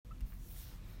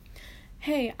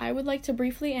Hey, I would like to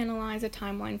briefly analyze a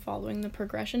timeline following the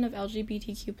progression of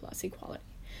LGBTQ+ equality.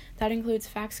 That includes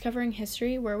facts covering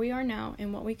history, where we are now,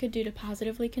 and what we could do to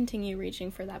positively continue reaching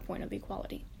for that point of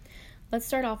equality. Let's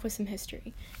start off with some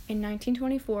history. In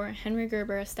 1924, Henry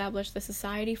Gerber established the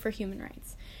Society for Human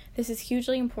Rights. This is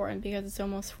hugely important because it's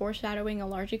almost foreshadowing a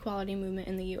large equality movement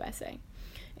in the USA.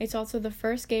 It's also the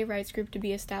first gay rights group to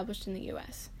be established in the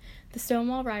US. The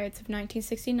Stonewall riots of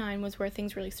 1969 was where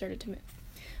things really started to move.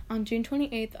 On June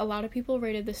 28th, a lot of people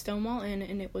raided the Stonewall Inn,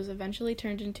 and it was eventually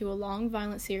turned into a long,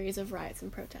 violent series of riots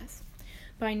and protests.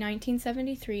 By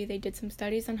 1973, they did some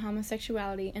studies on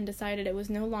homosexuality and decided it was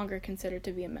no longer considered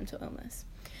to be a mental illness.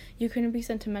 You couldn't be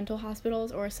sent to mental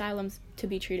hospitals or asylums to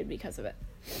be treated because of it.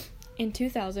 In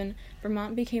 2000,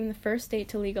 Vermont became the first state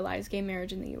to legalize gay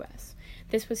marriage in the U.S.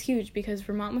 This was huge because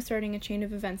Vermont was starting a chain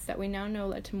of events that we now know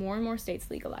led to more and more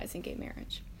states legalizing gay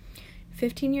marriage.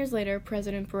 15 years later,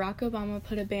 President Barack Obama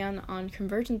put a ban on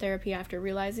conversion therapy after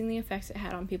realizing the effects it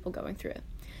had on people going through it.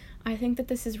 I think that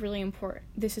this is a really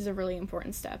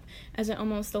important step, as it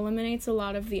almost eliminates a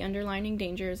lot of the underlying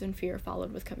dangers and fear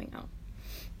followed with coming out.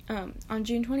 On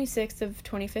June 26th of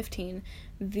 2015,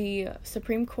 the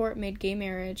Supreme Court made gay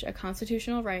marriage a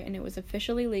constitutional right, and it was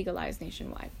officially legalized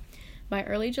nationwide. By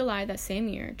early July that same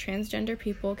year, transgender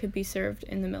people could serve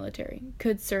in the military.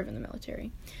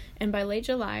 And by late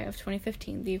July of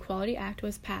 2015, the Equality Act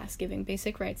was passed, giving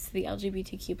basic rights to the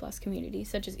LGBTQ+ community,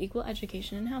 such as equal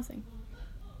education and housing.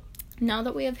 Now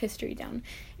that we have history down,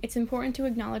 it's important to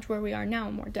acknowledge where we are now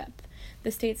in more depth.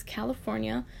 The states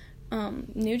California,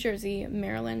 New Jersey,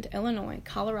 Maryland, Illinois,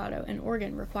 Colorado, and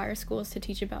Oregon require schools to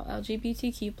teach about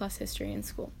LGBTQ+ history in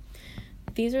school.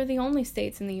 These are the only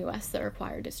states in the U.S. that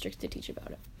require districts to teach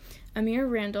about it. Amir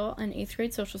Randall, an 8th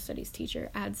grade social studies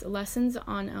teacher, adds lessons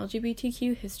on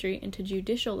LGBTQ history into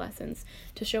judicial lessons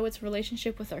to show its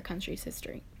relationship with our country's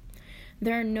history.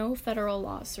 There are no federal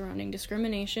laws surrounding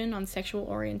discrimination on sexual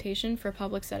orientation for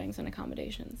public settings and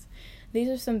accommodations. These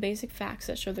are some basic facts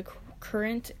that show the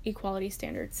current equality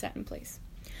standards set in place.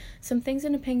 Some things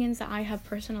and opinions that I have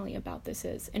personally about this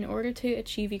is, in order to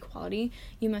achieve equality,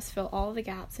 you must fill all the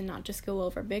gaps and not just go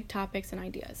over big topics and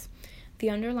ideas. The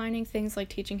underlining things like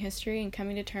teaching history and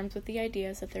coming to terms with the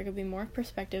ideas that there could be more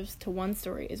perspectives to one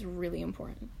story is really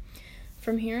important.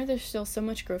 From here, there's still so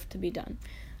much growth to be done.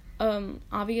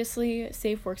 Obviously,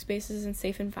 safe workspaces and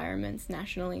safe environments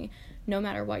nationally, no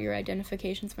matter what your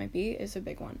identifications might be, is a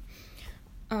big one.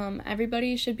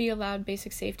 Everybody should be allowed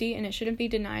basic safety, and it shouldn't be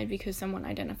denied because someone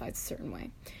identifies a certain way.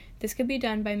 This could be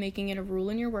done by making it a rule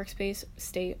in your workspace,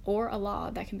 state, or a law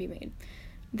that can be made.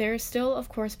 There are still, of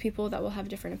course, people that will have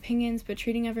different opinions, but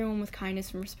treating everyone with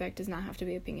kindness and respect does not have to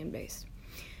be opinion-based.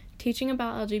 Teaching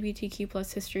about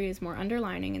LGBTQ+ history is more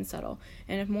underlining and subtle,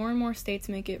 and if more and more states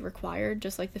make it required,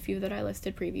 just like the few that I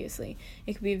listed previously,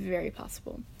 it could be very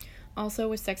possible. Also,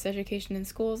 with sex education in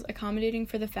schools, accommodating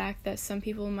for the fact that some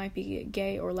people might be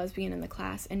gay or lesbian in the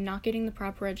class and not getting the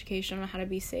proper education on how to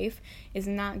be safe is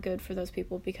not good for those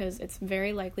people because it's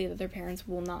very likely that their parents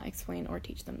will not explain or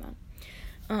teach them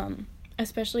that,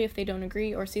 especially if they don't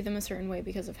agree or see them a certain way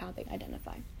because of how they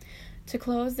identify. To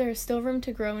close, there is still room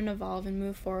to grow and evolve and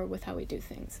move forward with how we do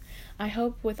things. I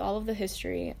hope with all of the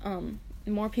history,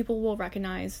 more people will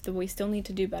recognize that we still need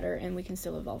to do better and we can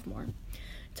still evolve more.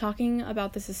 Talking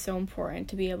about this is so important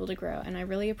to be able to grow, and I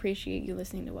really appreciate you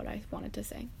listening to what I wanted to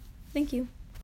say. Thank you.